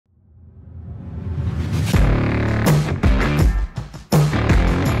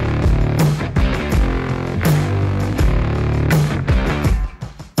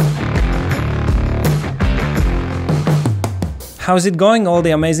How's it going, all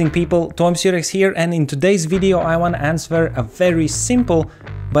the amazing people? Tom Surex here, and in today's video I want to answer a very simple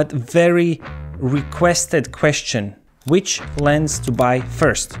but very requested question. Which lens to buy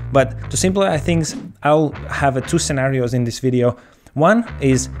first? But to simplify things, I'll have two scenarios in this video. One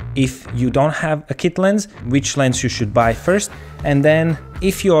is if you don't have a kit lens, which lens you should buy first, and then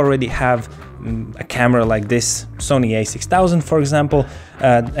if you already have a camera like this, Sony a6000 for example,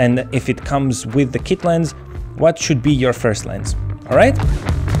 and if it comes with the kit lens, what should be your first lens? All right,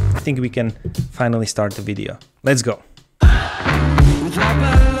 I think we can finally start the video. Let's go.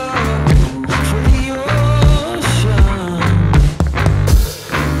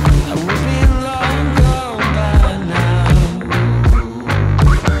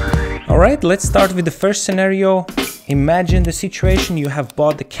 Alright, let's start with the first scenario. Imagine the situation: you have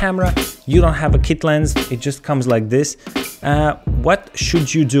bought the camera, you don't have a kit lens, it just comes like this. What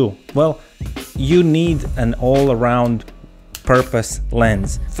should you do? Well, you need an all-around purpose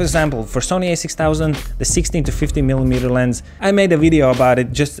lens. For example, for Sony a6000, the 16 to 50mm lens, I made a video about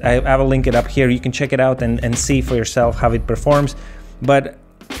it, I will link it up here, you can check it out and see for yourself how it performs. But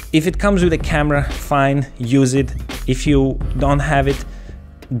if it comes with a camera, fine, use it. If you don't have it,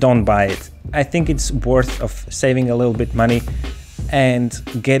 don't buy it. I think it's worth of saving a little bit money and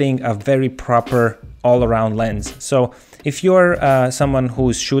getting a very proper all-around lens. So if you're someone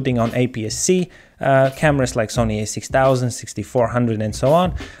who's shooting on APS-C cameras like Sony a6000, 6400 and so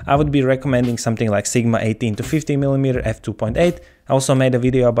on, I would be recommending something like Sigma 18 to 50mm f2.8. I also made a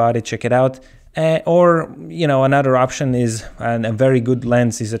video about it, check it out. Or, you know, another option is, and a very good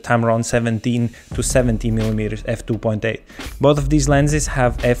lens is a Tamron 17 to 70mm f2.8. Both of these lenses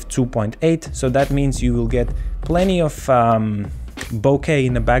have f2.8, so that means you will get plenty of bokeh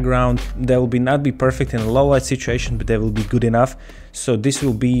in the background. They will not be perfect in a low light situation, but they will be good enough. So this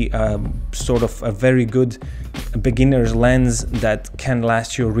will be sort of a very good beginner's lens that can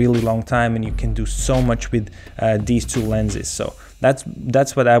last you a really long time, and you can do so much with these two lenses. So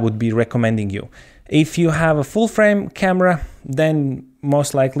that's what I would be recommending you. If you have a full frame camera, then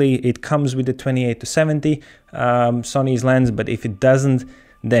most likely it comes with the 28 to 70 Sony's lens, but if it doesn't,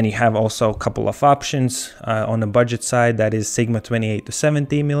 then you have also a couple of options on the budget side, that is Sigma 28 to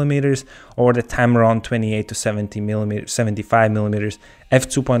 70mm or the Tamron 28 to 70mm, 75mm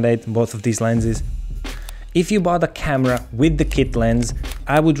f2.8, both of these lenses. If you bought a camera with the kit lens,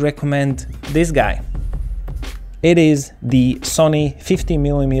 I would recommend this guy. It is the Sony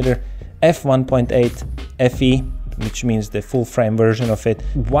 50mm f1.8 FE, which means the full frame version of it.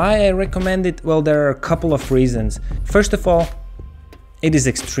 Why I recommend it? Well, there are a couple of reasons. First of all, it is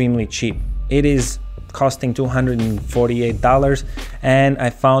extremely cheap. It is costing $248, and I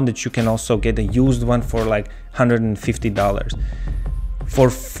found that you can also get a used one for like $150. For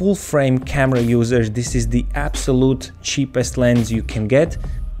full frame camera users, this is the absolute cheapest lens you can get.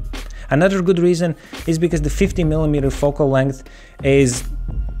 Another good reason is because the 50mm focal length is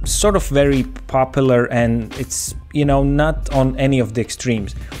sort of very popular, and it's, you know, not on any of the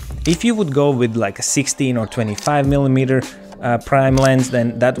extremes. If you would go with like a 16 or 25mm prime lens,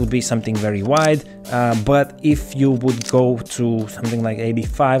 then that would be something very wide. But if you would go to something like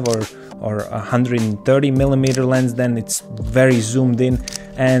 85 or 130mm lens, then it's very zoomed in,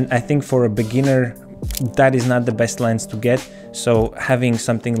 and I think for a beginner that is not the best lens to get. So having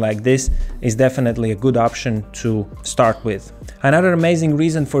something like this is definitely a good option to start with. Another amazing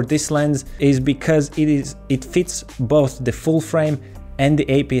reason for this lens is because it fits both the full frame and the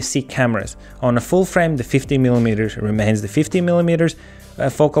APS-C cameras. On a full frame, the 50mm remains the 50mm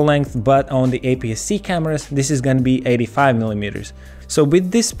focal length, but on the APS-C cameras, this is going to be 85mm. So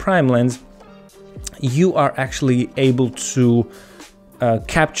with this prime lens, you are actually able to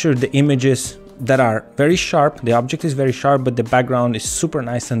capture the images that are very sharp. The object is very sharp, but the background is super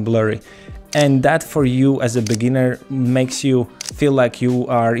nice and blurry. And that for you as a beginner makes you feel like you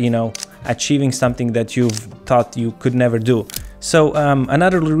are, you know, achieving something that you've thought you could never do. So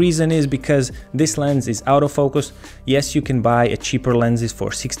another reason is because this lens is autofocus. Yes, you can buy a cheaper lenses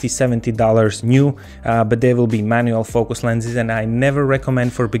for $60–70 new, but they will be manual focus lenses, and I never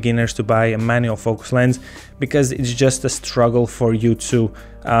recommend for beginners to buy a manual focus lens because it's just a struggle for you to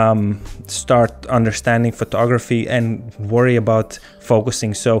start understanding photography and worry about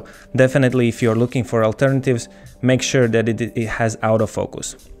focusing. So definitely, if you're looking for alternatives, make sure that it has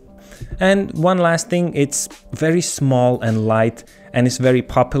autofocus. And one last thing, it's very small and light, and it's very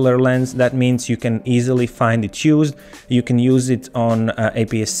popular lens. That means you can easily find it used. You can use it on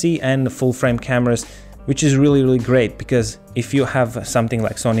APS-C and the full frame cameras, which is really great, because if you have something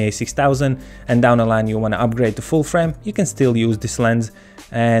like Sony a6000 and down the line you want to upgrade to full frame, you can still use this lens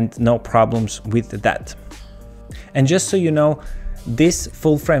and no problems with that. And just so you know, this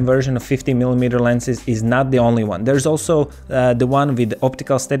full frame version of 50mm lenses is not the only one. There's also the one with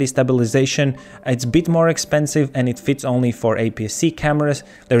optical steady stabilization. It's a bit more expensive and it fits only for APS-C cameras.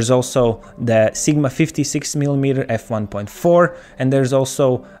 There's also the Sigma 56mm f1.4, and there's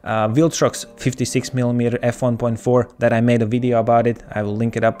also Viltrox 56mm f1.4 that I made a video about it. I will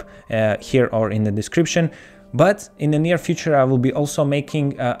link it up here or in the description. But in the near future, I will be also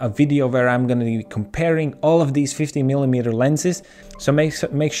making a video where I'm going to be comparing all of these 50mm lenses. So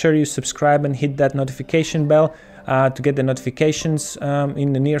make sure you subscribe and hit that notification bell to get the notifications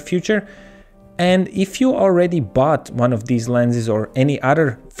in the near future. And if you already bought one of these lenses or any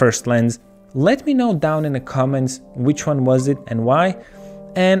other first lens, let me know down in the comments which one was it and why.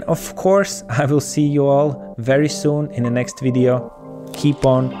 And of course, I will see you all very soon in the next video. Keep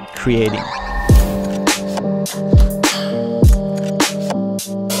on creating.